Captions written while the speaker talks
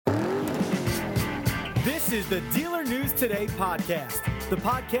This is the Dealer News Today podcast, the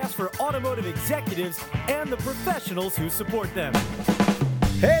podcast for automotive executives and the professionals who support them.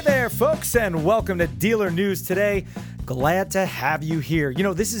 Hey there, folks, and welcome to Dealer News Today. Glad to have you here. You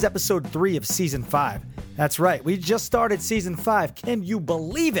know, this is episode 3 of season 5. That's right, we just started season 5. Can you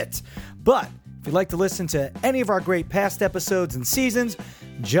believe it? But if you'd like to listen to any of our great past episodes and seasons,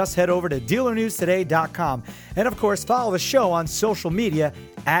 just head over to dealernewstoday.com. And of course, follow the show on social media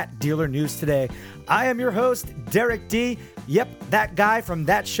at Dealer News Today. I am your host, Derek D. Yep, that guy from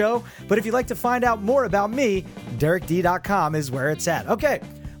that show. But if you'd like to find out more about me, derekd.com is where it's at. Okay,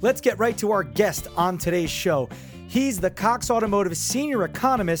 let's get right to our guest on today's show. He's the Cox Automotive Senior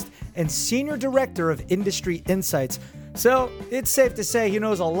Economist and Senior Director of Industry Insights. So it's safe to say he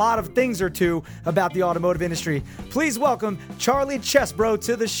knows a lot of things or two about the automotive industry. Please welcome Charlie Chesbro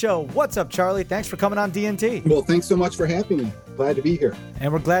to the show. What's up, Charlie? Thanks for coming on DNT. Well, thanks so much for having me. Glad to be here.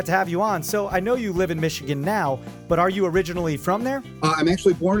 And we're glad to have you on. So I know you live in Michigan now, but are you originally from there? I'm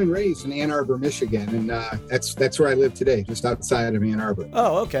actually born and raised in Ann Arbor, Michigan, and that's where I live today, just outside of Ann Arbor.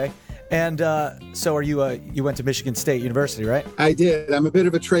 Oh, okay. And so are you? You went to Michigan State University, right? I did. I'm a bit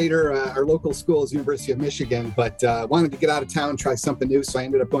of a trader. Our local school is University of Michigan, but wanted to get out of town, try something new, so I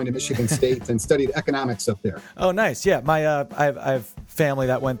ended up going to Michigan State and studied economics up there. Oh, nice. Yeah, I have family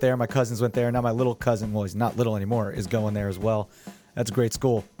that went there. My cousins went there. Now my little cousin, well, he's not little anymore, is going there as well. That's a great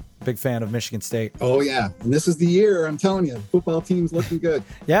school. Big fan of Michigan State. Oh, yeah. And this is the year, I'm telling you, the football team's looking good.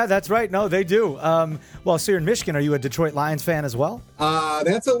 Yeah, that's right. No, they do. Well, so you're in Michigan. Are you a Detroit Lions fan as well?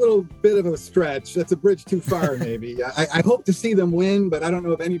 That's a little bit of a stretch. That's a bridge too far, maybe. I hope to see them win, but I don't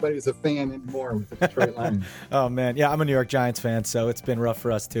know if anybody's a fan anymore with the Detroit Lions. Oh, man. Yeah, I'm a New York Giants fan, so it's been rough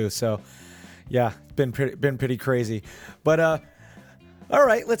for us, too. So, yeah, it's been pretty crazy. But, all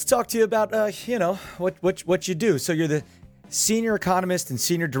right, let's talk to you about, what you do. So you're the Senior Economist and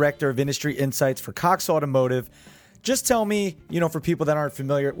Senior Director of Industry Insights for Cox Automotive. Just tell me, for people that aren't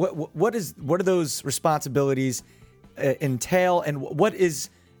familiar, what do those responsibilities entail, and what is,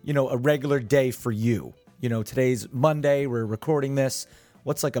 a regular day for you? Today's Monday, we're recording this.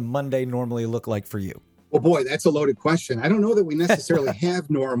 What's like a Monday normally look like for you? Well, boy, that's a loaded question. I don't know that we necessarily have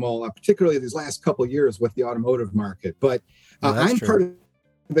normal, particularly these last couple of years with the automotive market, but I'm true. Part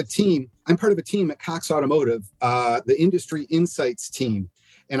of a team. I'm part of a team at Cox Automotive, the Industry Insights team.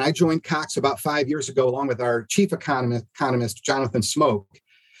 And I joined Cox about 5 years ago, along with our chief economist, Jonathan Smoke.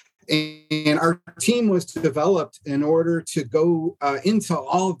 And our team was developed in order to go into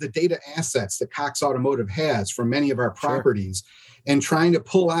all of the data assets that Cox Automotive has from many of our properties, and trying to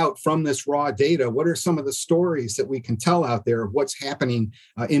pull out from this raw data, what are some of the stories that we can tell out there of what's happening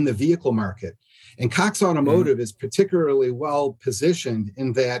in the vehicle market. And Cox Automotive is particularly well positioned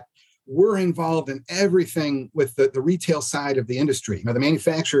in that we're involved in everything with the retail side of the industry. The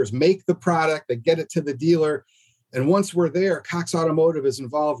manufacturers make the product, they get it to the dealer. And once we're there, Cox Automotive is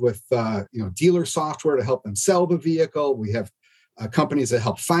involved with dealer software to help them sell the vehicle. We have companies that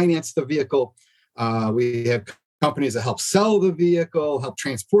help finance the vehicle. We have companies that help sell the vehicle, help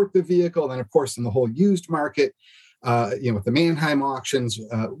transport the vehicle. And then, of course, in the whole used market, with the Manheim auctions,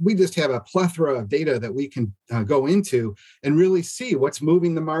 we just have a plethora of data that we can go into and really see what's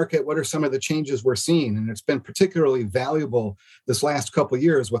moving the market. What are some of the changes we're seeing? And it's been particularly valuable this last couple of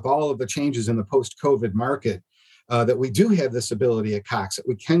years with all of the changes in the post-COVID market, that we do have this ability at Cox, that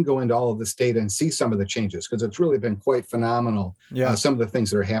we can go into all of this data and see some of the changes, because it's really been quite phenomenal. Some of the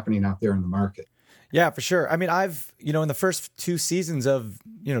things that are happening out there in the market. Yeah, for sure. I mean, I've, in the first 2 seasons of,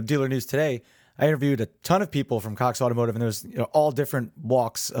 Dealer News Today, I interviewed a ton of people from Cox Automotive, and there's all different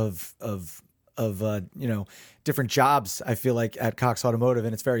walks of different jobs, I feel like, at Cox Automotive,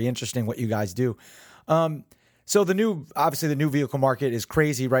 and it's very interesting what you guys do. So the new vehicle market is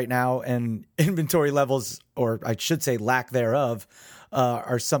crazy right now, and inventory levels, or I should say lack thereof,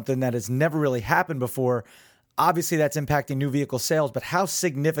 are something that has never really happened before. Obviously, that's impacting new vehicle sales, but how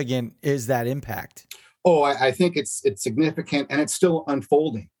significant is that impact? Oh, I think it's significant, and it's still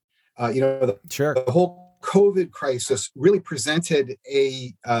unfolding. The whole COVID crisis really presented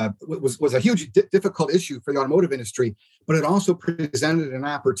was a huge difficult issue for the automotive industry, but it also presented an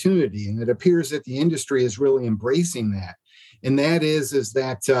opportunity, and it appears that the industry is really embracing that. And that is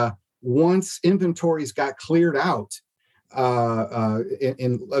that once inventories got cleared out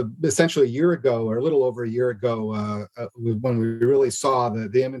in essentially a year ago, or a little over a year ago, when we really saw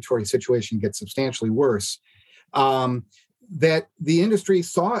the inventory situation get substantially worse, that the industry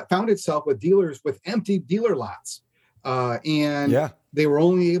found itself with dealers with empty dealer lots. They were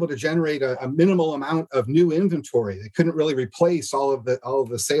only able to generate a minimal amount of new inventory. They couldn't really replace all of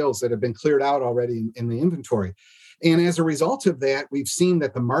the sales that have been cleared out already in the inventory. And as a result of that, we've seen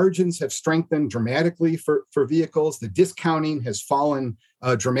that the margins have strengthened dramatically for vehicles. The discounting has fallen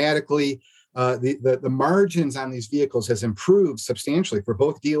dramatically. The margins on these vehicles has improved substantially for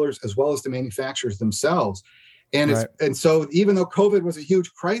both dealers as well as the manufacturers themselves. And and so even though COVID was a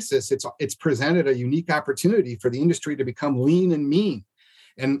huge crisis, it's presented a unique opportunity for the industry to become lean and mean.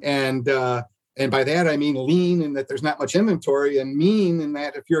 And by that, I mean lean in that there's not much inventory, and mean in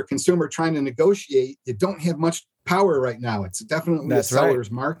that if you're a consumer trying to negotiate, you don't have much power right now. It's definitely a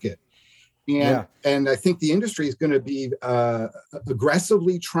seller's market. And I think the industry is going to be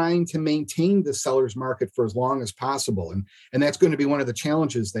aggressively trying to maintain the seller's market for as long as possible. And that's going to be one of the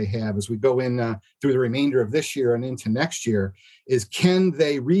challenges they have as we go in through the remainder of this year and into next year, is can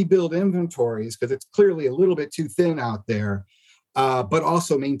they rebuild inventories, because it's clearly a little bit too thin out there, but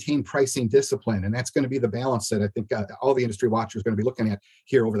also maintain pricing discipline. And that's going to be the balance that I think all the industry watchers are going to be looking at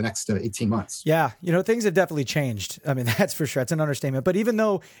here over the next 18 months. Yeah. Things have definitely changed. I mean, that's for sure. It's an understatement. But even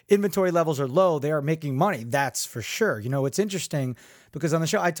though inventory levels are low, they are making money. That's for sure. It's interesting because on the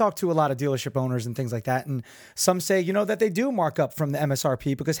show, I talk to a lot of dealership owners and things like that. And some say, that they do mark up from the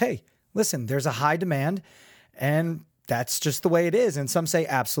MSRP because, hey, listen, there's a high demand and that's just the way it is. And some say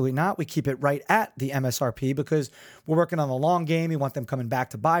absolutely not. We keep it right at the MSRP because we're working on the long game. We want them coming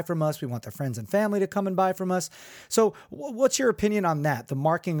back to buy from us. We want their friends and family to come and buy from us. So what's your opinion on that? The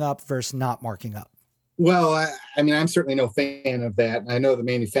marking up versus not marking up? Well, I mean, I'm certainly no fan of that. I know the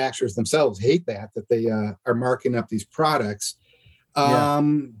manufacturers themselves hate that they are marking up these products.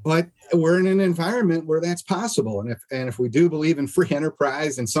 But we're in an environment where that's possible. And if we do believe in free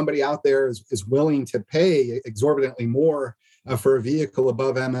enterprise and somebody out there is willing to pay exorbitantly more for a vehicle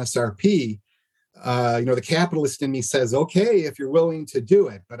above MSRP, the capitalist in me says, okay, if you're willing to do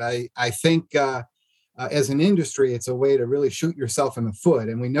it. But I think as an industry, it's a way to really shoot yourself in the foot.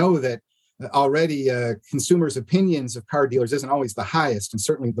 And we know that already consumers' opinions of car dealers isn't always the highest. And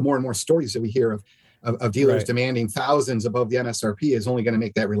certainly the more and more stories that we hear of dealers demanding thousands above the MSRP is only going to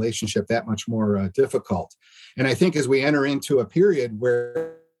make that relationship that much more difficult. And I think as we enter into a period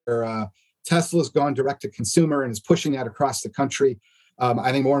where Tesla's gone direct to consumer and is pushing that across the country,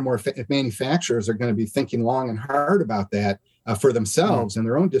 I think more and more manufacturers are going to be thinking long and hard about that for themselves and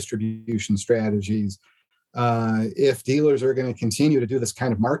their own distribution strategies. If dealers are going to continue to do this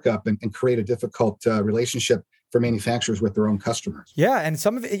kind of markup and create a difficult relationship for manufacturers with their own customers. Yeah, and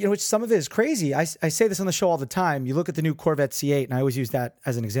some of it, some of it is crazy. I say this on the show all the time. You look at the new Corvette C8, and I always use that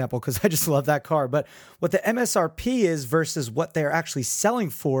as an example because I just love that car. But what the MSRP is versus what they're actually selling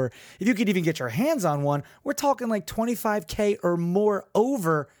for, if you could even get your hands on one, we're talking like $25K or more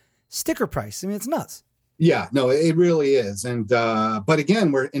over sticker price. I mean, it's nuts. Yeah, no, it really is. And, but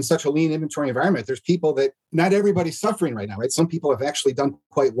again, we're in such a lean inventory environment. There's people that not everybody's suffering right now, right? Some people have actually done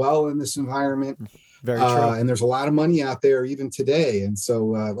quite well in this environment. Very true. And there's a lot of money out there even today. And so,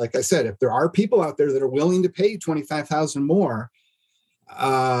 like I said, if there are people out there that are willing to pay $25,000 more,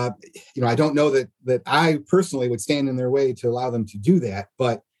 I don't know that I personally would stand in their way to allow them to do that,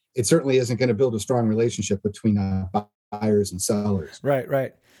 but it certainly isn't going to build a strong relationship between buyers and sellers.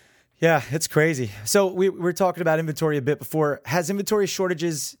 Right. Yeah, it's crazy. So we were talking about inventory a bit before. Has inventory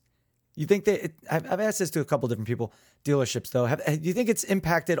shortages, you think that, I've asked this to a couple of different people, dealerships though, do you think it's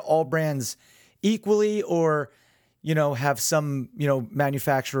impacted all brands equally, or, have some,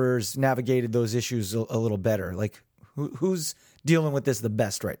 manufacturers navigated those issues a little better? Like who's dealing with this the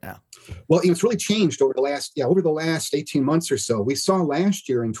best right now? Well, it's really changed over the last 18 months or so. We saw last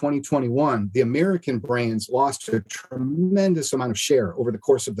year in 2021, the American brands lost a tremendous amount of share over the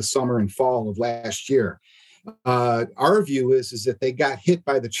course of the summer and fall of last year. Our view is that they got hit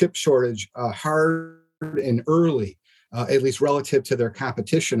by the chip shortage hard and early, at least relative to their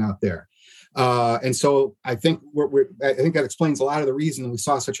competition out there. And so I think I think that explains a lot of the reason we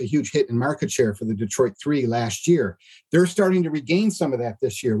saw such a huge hit in market share for the Detroit 3 last year. They're starting to regain some of that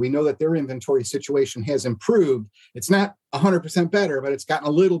this year. We know that their inventory situation has improved. It's not 100% better, but it's gotten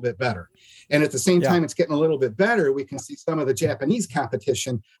a little bit better. And at the same time, it's getting a little bit better. We can see some of the Japanese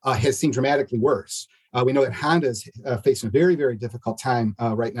competition has seen dramatically worse. We know that Honda's facing a very, very difficult time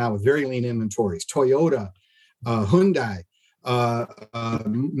right now with very lean inventories. Toyota, Hyundai,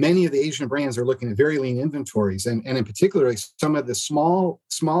 many of the Asian brands are looking at very lean inventories, and in particular, some of the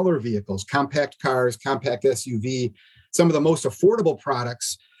smaller vehicles, compact cars, compact SUV, some of the most affordable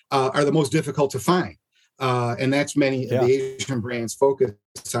products are the most difficult to find, and that's many of the Asian brands focus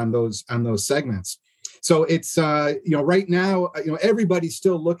on those segments. So it's right now, everybody's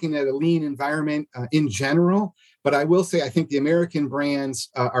still looking at a lean environment in general. But I will say, I think the American brands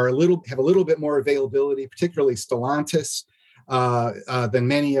have a little bit more availability, particularly Stellantis, than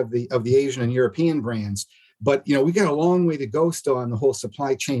many of the Asian and European brands. But, we got a long way to go still on the whole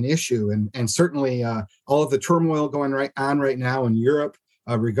supply chain issue. And certainly all of the turmoil going on right now in Europe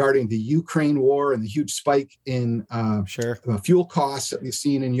regarding the Ukraine war and the huge spike in fuel costs that we've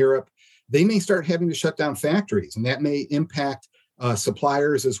seen in Europe, they may start having to shut down factories. And that may impact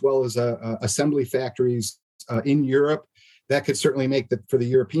suppliers as well as assembly factories in Europe. That could certainly make for the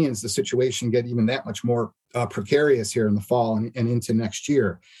Europeans, the situation get even that much more precarious here in the fall and into next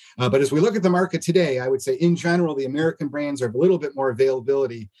year. But as we look at the market today, I would say in general, the American brands are a little bit more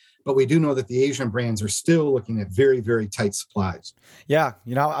availability, but we do know that the Asian brands are still looking at very, very tight supplies. Yeah.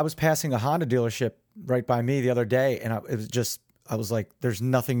 I was passing a Honda dealership right by me the other day, and I was like, there's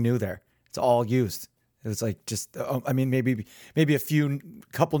nothing new there. It's all used. It was like maybe a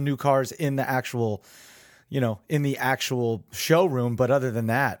couple new cars in the actual showroom. But other than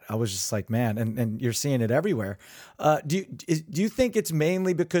that, I was just like, man, and you're seeing it everywhere. Do you think it's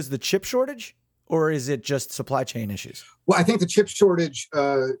mainly because of the chip shortage, or is it just supply chain issues? Well, I think the chip shortage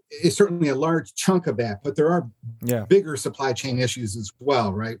is certainly a large chunk of that, but there are bigger supply chain issues as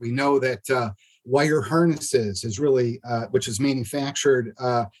well, right? We know that wire harnesses is really, which is manufactured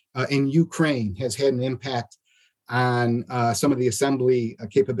in Ukraine, has had an impact on some of the assembly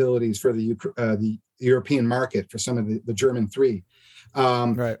capabilities for the European market for some of the German 3.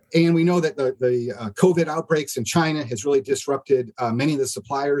 Right. And we know that the COVID outbreaks in China has really disrupted many of the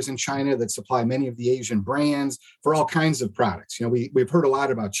suppliers in China that supply many of the Asian brands for all kinds of products. We've heard a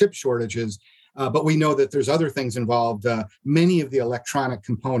lot about chip shortages, but we know that there's other things involved. Many of the electronic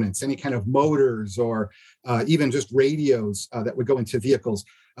components, any kind of motors or even just radios that would go into vehicles,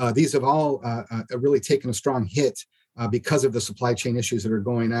 these have all really taken a strong hit because of the supply chain issues that are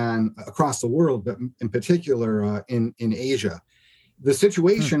going on across the world, but in particular in Asia. The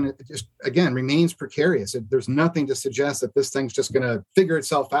situation just, again, remains precarious. There's nothing to suggest that this thing's just going to figure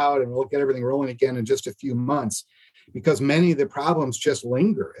itself out and we'll get everything rolling again in just a few months, because many of the problems just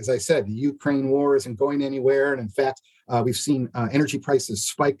linger. As I said, the Ukraine war isn't going anywhere. And in fact, we've seen energy prices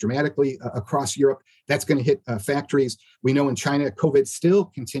spike dramatically across Europe. That's going to hit factories. We know in China, COVID still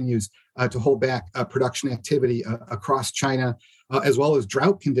continues to hold back production activity across China, as well as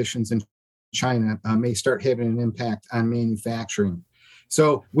drought conditions in China may start having an impact on manufacturing.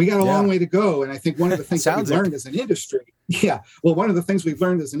 So we got a long way to go. And I think one of the things that we've learned as an industry, one of the things we've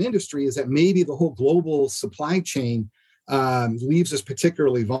learned as an industry is that maybe the whole global supply chain leaves us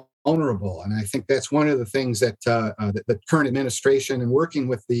particularly vulnerable. And I think that's one of the things that the current administration and working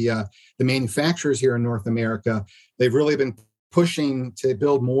with the manufacturers here in North America, they've really been pushing to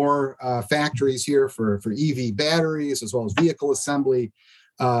build more factories here for EV batteries as well as vehicle assembly.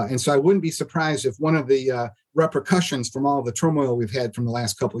 And so I wouldn't be surprised if one of the repercussions from all the turmoil we've had from the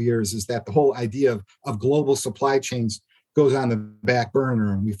last couple of years is that the whole idea of global supply chains goes on the back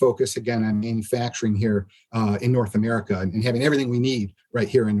burner, and we focus again on manufacturing here in North America and having everything we need right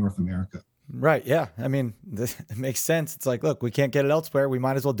here in North America. Right. Yeah. I mean, it makes sense. It's like, look, we can't get it elsewhere. We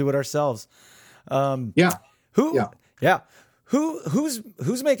might as well do it ourselves. Who's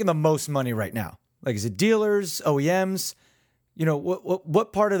making the most money right now? Like, is it dealers, OEMs?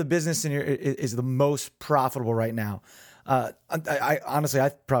 What part of the business is the most profitable right now? I honestly, I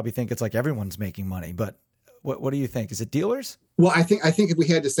probably think it's like everyone's making money, but what do you think? Is it dealers? Well, I think if we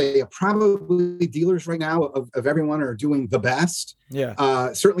had to say probably dealers right now of everyone are doing the best.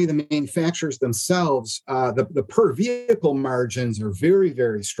 Yeah. Certainly the manufacturers themselves, the per vehicle margins are very,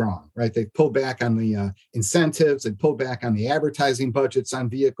 very strong, right? They've pulled back on the incentives. They've pulled back on the advertising budgets on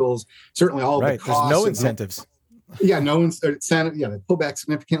vehicles. Certainly all the costs. There's no incentives. No incentive. They pull back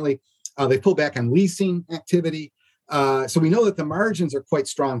significantly. They pull back on leasing activity. So we know that the margins are quite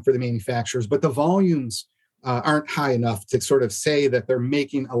strong for the manufacturers, but the volumes aren't high enough to sort of say that they're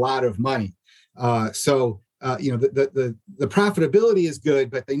making a lot of money. The profitability is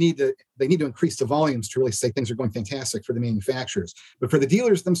good, but they need to increase the volumes to really say things are going fantastic for the manufacturers. But for the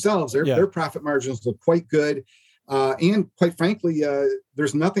dealers themselves, their profit margins look quite good. And quite frankly,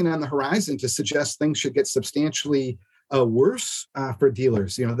 there's nothing on the horizon to suggest things should get substantially worse for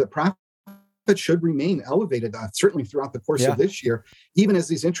dealers. The profit should remain elevated, certainly throughout the course of this year, even as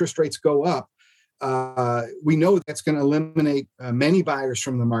these interest rates go up. We know that's going to eliminate many buyers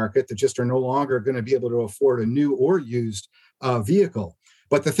from the market that just are no longer going to be able to afford a new or used vehicle.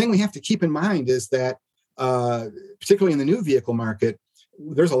 But the thing we have to keep in mind is that, particularly in the new vehicle market,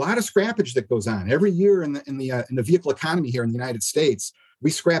 there's a lot of scrappage that goes on every year in the vehicle economy here in the United States.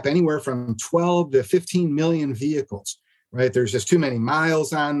 We scrap anywhere from 12 to 15 million vehicles, right? There's just too many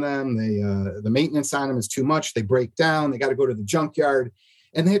miles on them. The maintenance on them is too much. They break down. They got to go to the junkyard,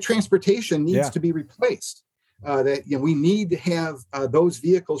 and the transportation needs to be replaced. that we need to have those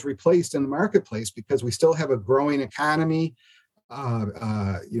vehicles replaced in the marketplace because we still have a growing economy.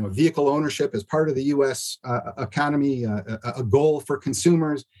 Vehicle ownership is part of the U.S. Economy, a goal for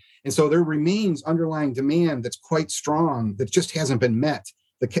consumers. And so there remains underlying demand that's quite strong that just hasn't been met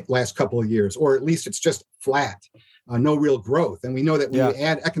the last couple of years, or at least it's just flat, no real growth. And we know that when you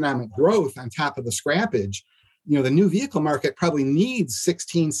add economic growth on top of the scrappage, the new vehicle market probably needs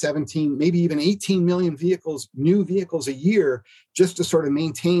 16, 17, maybe even 18 million new vehicles a year just to sort of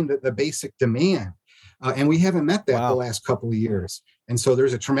maintain the basic demand. And we haven't met that the last couple of years. And so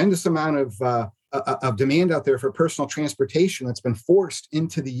there's a tremendous amount of demand out there for personal transportation that's been forced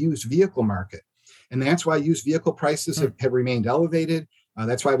into the used vehicle market. And that's why used vehicle prices have remained elevated.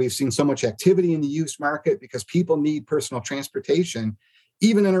 That's why we've seen so much activity in the used market, because people need personal transportation,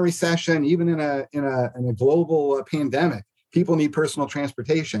 even in a recession, even in a global pandemic. People need personal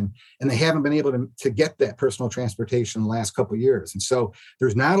transportation, and they haven't been able to get that personal transportation in the last couple of years. And so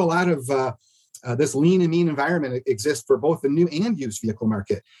there's not a lot of this lean and mean environment exists for both the new and used vehicle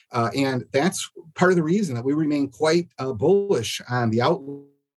market. And that's part of the reason that we remain quite bullish on the outlook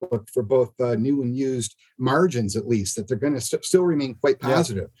for both new and used margins, at least, that they're going to still remain quite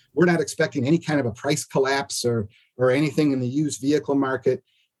positive. We're not expecting any kind of a price collapse or anything in the used vehicle market.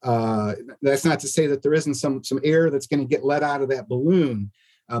 That's not to say that there isn't some air that's going to get let out of that balloon.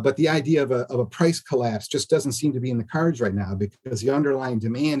 But the idea of a price collapse just doesn't seem to be in the cards right now, because the underlying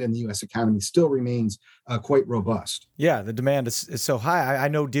demand in the U.S. economy still remains quite robust. Yeah, the demand is so high. I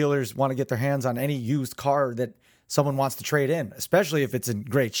know dealers want to get their hands on any used car that someone wants to trade in, especially if it's in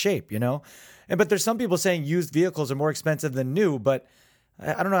great shape, But there's some people saying used vehicles are more expensive than new, but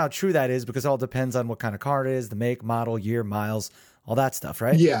I don't know how true that is, because it all depends on what kind of car it is, the make, model, year, miles, all that stuff,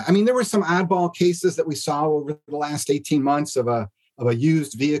 right? Yeah, I mean, there were some oddball cases that we saw over the last 18 months of a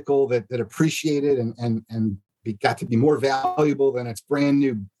used vehicle that appreciated and got to be more valuable than its brand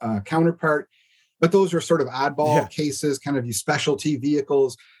new counterpart. But those are sort of oddball cases, kind of these specialty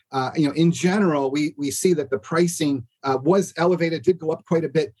vehicles. In general, we see that the pricing was elevated, did go up quite a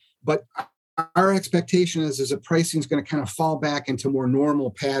bit, but our expectation is that pricing is going to kind of fall back into more normal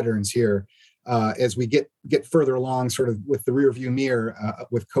patterns here as we get further along, sort of with the rear view mirror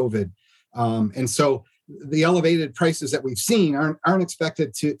with COVID. And so the elevated prices that we've seen aren't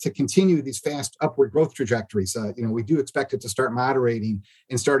expected to continue these fast upward growth trajectories. We do expect it to start moderating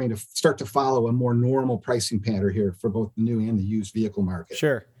and start to follow a more normal pricing pattern here for both the new and the used vehicle market.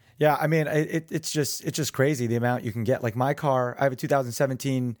 Sure. Yeah. I mean, it's just crazy the amount you can get. Like my car, I have a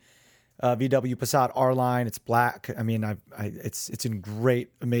 2017 VW Passat R-Line. It's black. I mean, it's in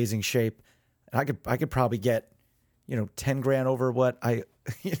great, amazing shape. I could probably get, 10 grand over what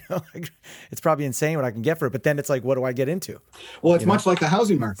it's probably insane what I can get for it. But then it's like, what do I get into? Well, it's much like the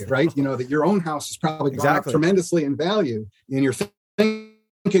housing market, right? That your own house is probably gone up tremendously in value, and you're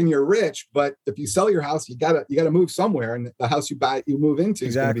thinking you're rich, but if you sell your house, you gotta move somewhere, and the house you move into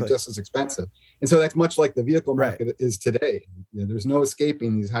is going to be just as expensive. And so that's much like the vehicle market is today. There's no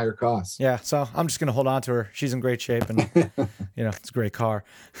escaping these higher costs. Yeah, so I'm just going to hold on to her. She's in great shape, and it's a great car.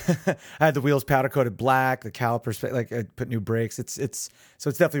 I had the wheels powder coated black, the calipers, like I put new brakes. It's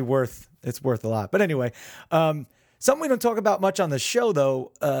definitely worth a lot. But anyway, something we don't talk about much on the show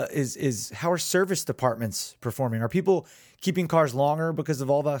though is how are service departments performing? Are people keeping cars longer because of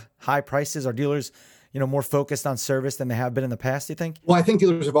all the high prices? Are dealers, more focused on service than they have been in the past, you think? Well, I think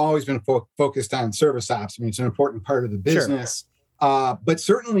dealers have always been focused on service ops. I mean, it's an important part of the business. Sure. But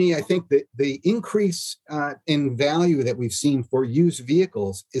certainly, I think that the increase in value that we've seen for used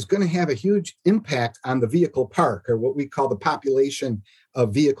vehicles is going to have a huge impact on the vehicle park, or what we call the population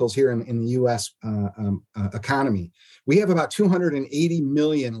of vehicles here in the U.S. Economy. We have about 280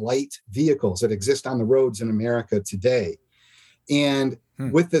 million light vehicles that exist on the roads in America today. And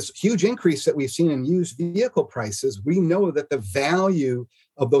with this huge increase that we've seen in used vehicle prices, we know that the value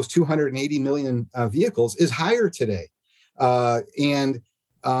of those 280 million vehicles is higher today. Because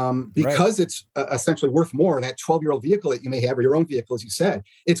it's essentially worth more, that 12-year-old vehicle that you may have, or your own vehicle, as you said,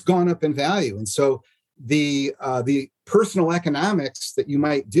 it's gone up in value. And so the personal economics that you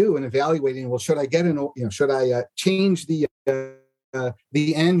might do in evaluating, well, should I should I change the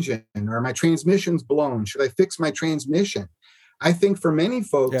engine, or my transmission's blown? Should I fix my transmission? I think for many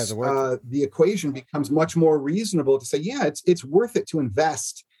folks, the equation becomes much more reasonable to say, it's worth it to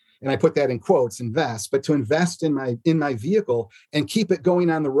invest. And I put that in quotes, invest, but to invest in my vehicle and keep it going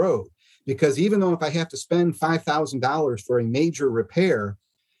on the road. Because even though if I have to spend $5,000 for a major repair,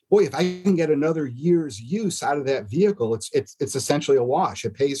 boy, if I can get another year's use out of that vehicle, it's essentially a wash.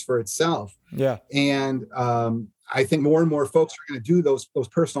 It pays for itself. Yeah. And I think more and more folks are going to do those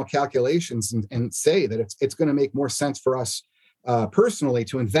personal calculations and say that it's going to make more sense for us personally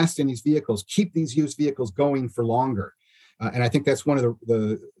to invest in these vehicles, keep these used vehicles going for longer. And I think that's one of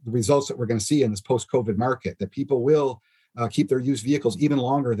the results that we're going to see in this post-COVID market, that people will keep their used vehicles even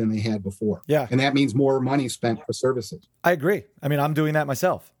longer than they had before. Yeah. And that means more money spent for services. I agree. I mean, I'm doing that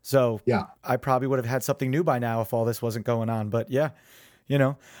myself. So yeah, I probably would have had something new by now if all this wasn't going on. But yeah,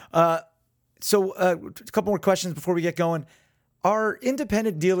 So a couple more questions before we get going. Are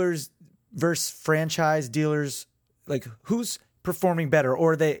independent dealers versus franchise dealers, like, who's performing better?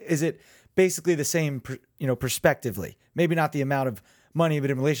 Or is it basically the same, prospectively? Maybe not the amount of money,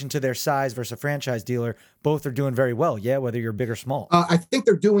 but in relation to their size versus a franchise dealer, both are doing very well. Yeah, whether you're big or small. I think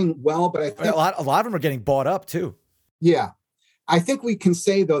they're doing well, but I think a lot of them are getting bought up too. Yeah, I think we can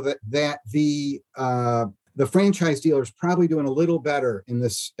say though that the franchise dealer is probably doing a little better in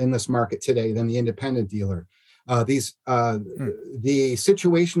this market today than the independent dealer. The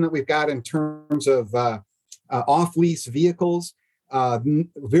situation that we've got in terms of off-lease vehicles,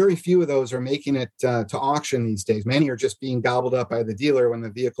 very few of those are making it to auction these days. Many are just being gobbled up by the dealer when the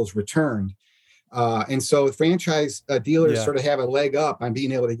vehicle's returned. And so franchise dealers sort of have a leg up on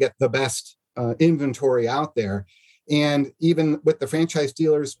being able to get the best inventory out there. And even with the franchise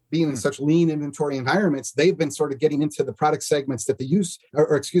dealers being in such lean inventory environments, they've been sort of getting into the product segments that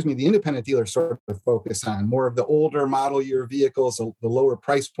the independent dealers sort of focus on, more of the older model year vehicles, the lower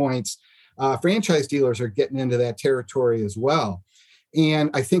price points. Franchise dealers are getting into that territory as well. And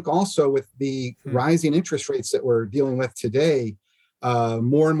I think also with the rising interest rates that we're dealing with today,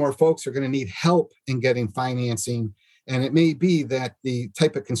 more and more folks are going to need help in getting financing. And it may be that the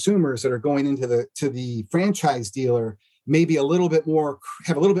type of consumers that are going into the franchise dealer may be have a little bit more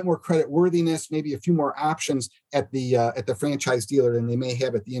credit worthiness, maybe a few more options at the franchise dealer than they may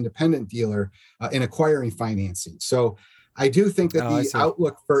have at the independent dealer in acquiring financing. So I do think that the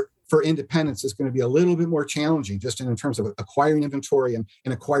outlook for independents is going to be a little bit more challenging, just in terms of acquiring inventory and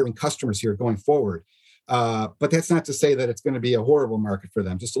acquiring customers here going forward. But that's not to say that it's going to be a horrible market for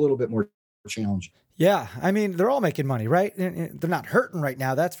them, just a little bit more challenging. Yeah. I mean, they're all making money, right? They're not hurting right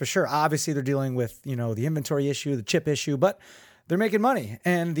now. That's for sure. Obviously they're dealing with, the inventory issue, the chip issue, but they're making money.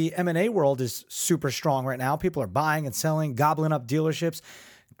 And the M&A world is super strong right now. People are buying and selling, gobbling up dealerships.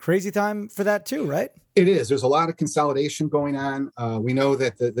 Crazy time for that too, right? It is. There's a lot of consolidation going on. We know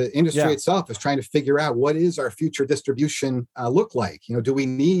that the industry itself is trying to figure out what is our future distribution look like. Do we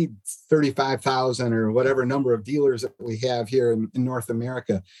need 35,000 or whatever number of dealers that we have here in North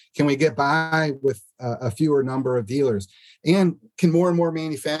America? Can we get by with a fewer number of dealers? And can more and more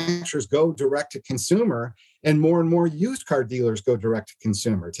manufacturers go direct to consumer, and more used car dealers go direct to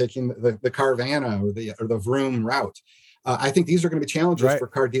consumer, taking the Carvana or the Vroom route? I think these are going to be challenges for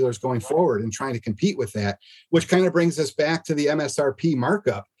car dealers going forward and trying to compete with that, which kind of brings us back to the MSRP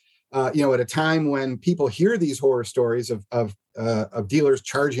markup. At a time when people hear these horror stories of dealers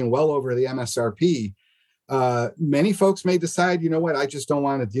charging well over the MSRP, many folks may decide, I just don't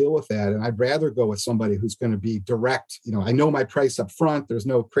want to deal with that, and I'd rather go with somebody who's going to be direct. I know my price up front. There's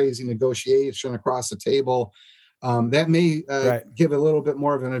no crazy negotiation across the table. That may give a little bit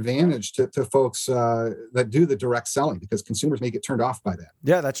more of an advantage to folks that do the direct selling, because consumers may get turned off by that.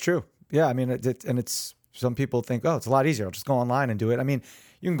 Yeah, that's true. Yeah, I mean, it's some people think, it's a lot easier. I'll just go online and do it. I mean,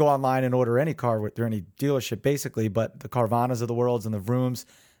 you can go online and order any car through any dealership, basically, but the Carvanas of the worlds and the Vrooms,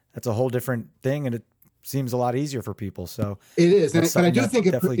 that's a whole different thing, and it seems a lot easier for people. So it is, but I do think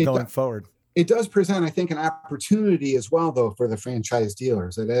definitely going forward. It does present, I think, an opportunity as well, though, for the franchise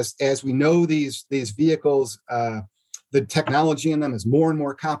dealers. That as we know, these vehicles, the technology in them is more and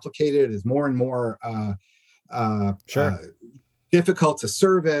more complicated, is more and more difficult to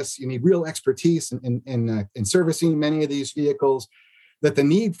service. You need real expertise in servicing many of these vehicles. That the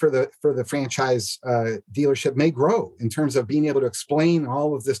need for the franchise dealership may grow in terms of being able to explain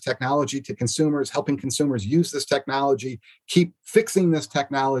all of this technology to consumers, helping consumers use this technology, keep fixing this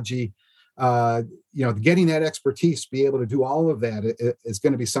technology. Getting that expertise to be able to do all of that is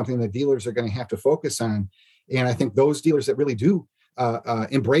going to be something that dealers are going to have to focus on. And I think those dealers that really do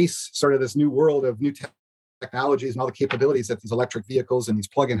embrace sort of this new world of new technologies and all the capabilities that these electric vehicles and these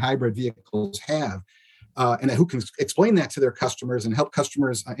plug-in hybrid vehicles have, and who can explain that to their customers and help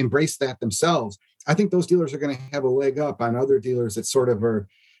customers embrace that themselves, I think those dealers are going to have a leg up on other dealers that sort of are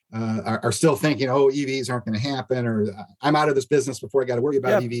still thinking, EVs aren't going to happen, or I'm out of this business before I got to worry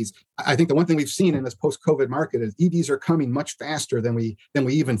about EVs. I think the one thing we've seen in this post-COVID market is EVs are coming much faster than we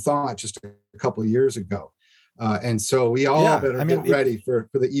even thought just a couple of years ago. And so we all better get ready for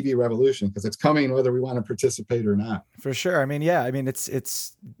the EV revolution, because it's coming whether we want to participate or not. For sure. I mean,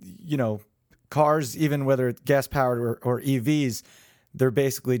 it's cars, even whether it's gas powered or EVs, they're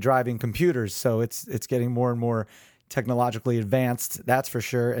basically driving computers. So it's getting more and more technologically advanced. That's for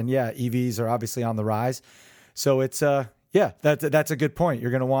sure. And EVs are obviously on the rise. So it's that's a good point.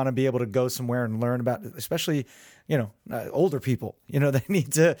 You're going to want to be able to go somewhere and learn about, especially older people. They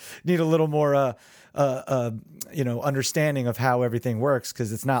need a little more understanding of how everything works,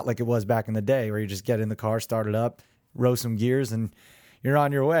 because it's not like it was back in the day where you just get in the car, start it up, row some gears, and you're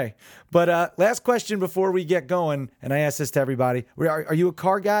on your way. But last question before we get going, and I ask this to everybody: Are you a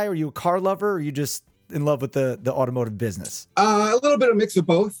car guy? Are you a car lover? Or are you just in love with the automotive business? A little bit of mix of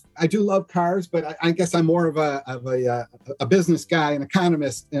both. I do love cars, but I guess I'm more of a business guy, an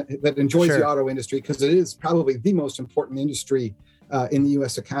economist that enjoys the auto industry, because it is probably the most important industry in the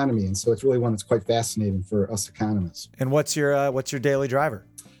U.S. economy, and so it's really one that's quite fascinating for us economists. And what's your daily driver?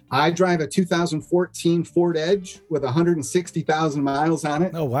 I drive a 2014 Ford Edge with 160,000 miles on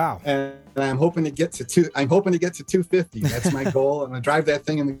it. Oh wow! And I'm hoping to get to 250. That's my goal. I'm gonna drive that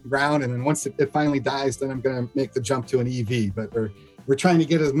thing in the ground, and then once it finally dies, then I'm gonna make the jump to an EV. But we're trying to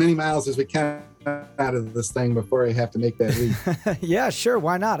get as many miles as we can out of this thing before I have to make that leap. Yeah, sure.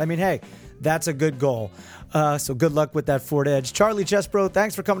 Why not? I mean, hey, that's a good goal. So good luck with that Ford Edge. Charlie Chesbro,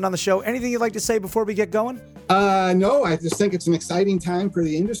 thanks for coming on the show. Anything you'd like to say before we get going? No, I just think it's an exciting time for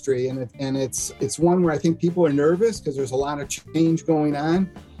the industry, and it's one where I think people are nervous because there's a lot of change going on.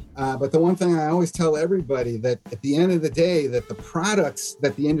 But the one thing I always tell everybody, that at the end of the day, that the products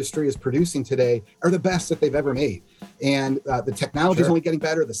that the industry is producing today are the best that they've ever made. And the technology is only getting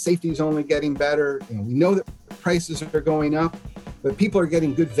better. The safety is only getting better. We know that prices are going up, but people are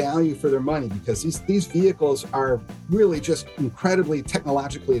getting good value for their money, because these vehicles are really just incredibly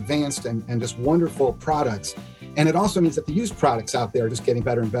technologically advanced and just wonderful products. And it also means that the used products out there are just getting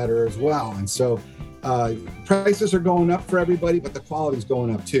better and better as well. And so prices are going up for everybody, but the quality is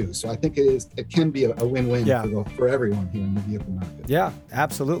going up too. So I think it can be a win-win for everyone here in the vehicle market. Yeah,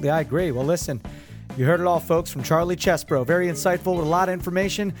 absolutely. I agree. Well, listen, you heard it all, folks, from Charlie Chesbro. Very insightful with a lot of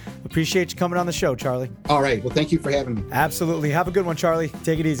information. Appreciate you coming on the show, Charlie. All right. Well, thank you for having me. Absolutely. Have a good one, Charlie.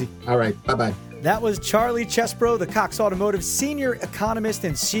 Take it easy. All right. Bye-bye. That was Charlie Chesbro, the Cox Automotive Senior Economist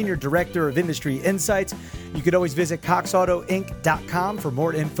and Senior Director of Industry Insights. You could always visit coxautoinc.com for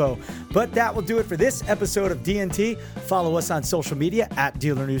more info. But that will do it for this episode of DNT. Follow us on social media at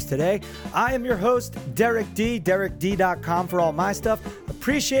Dealer News Today. I am your host, Derek D, DerekD.com for all my stuff.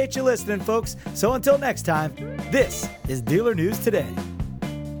 Appreciate you listening, folks. So until next time, this is Dealer News Today.